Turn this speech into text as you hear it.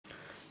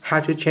How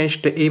to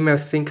change the email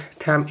sync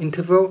time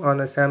interval on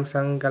the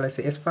Samsung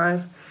Galaxy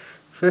S5.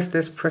 First,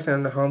 let's press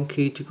on the home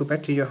key to go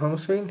back to your home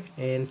screen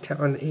and tap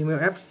on the email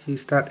apps to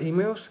start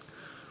emails.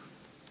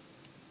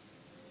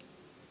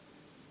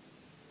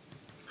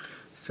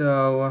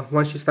 So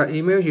once you start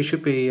email, you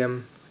should be in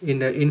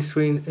the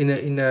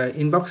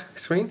inbox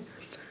screen.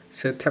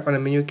 So tap on the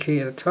menu key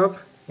at the top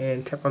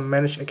and tap on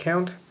manage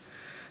account.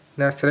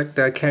 Now select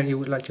the account you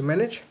would like to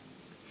manage,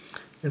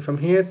 and from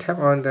here tap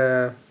on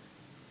the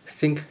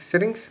sync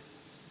settings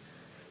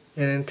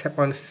and then tap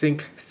on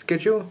sync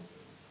schedule.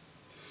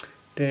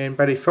 Then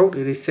by default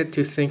it is set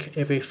to sync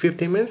every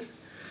 15 minutes.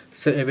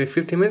 So every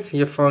 15 minutes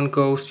your phone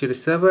goes to the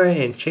server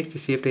and checks to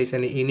see if there's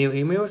any new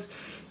emails.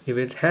 If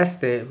it has,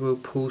 then it will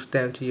pull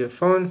down to your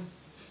phone.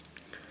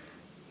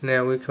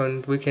 Now we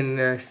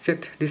can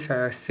set this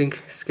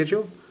sync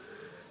schedule.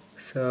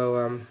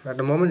 So at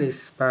the moment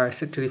it's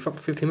set to default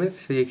 15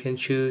 minutes, so you can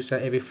choose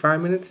every 5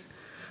 minutes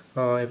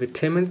or every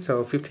 10 minutes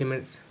or 15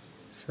 minutes.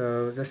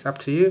 So that's up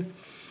to you.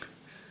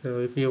 So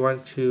if you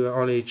want to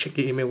only check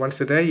your email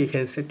once a day, you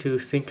can set to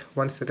sync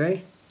once a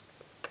day.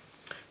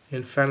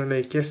 And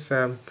finally, just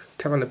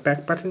tap on the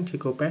back button to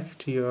go back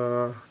to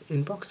your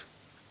inbox.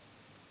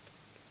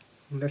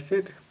 And that's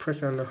it.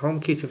 Press on the home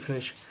key to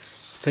finish.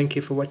 Thank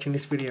you for watching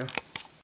this video.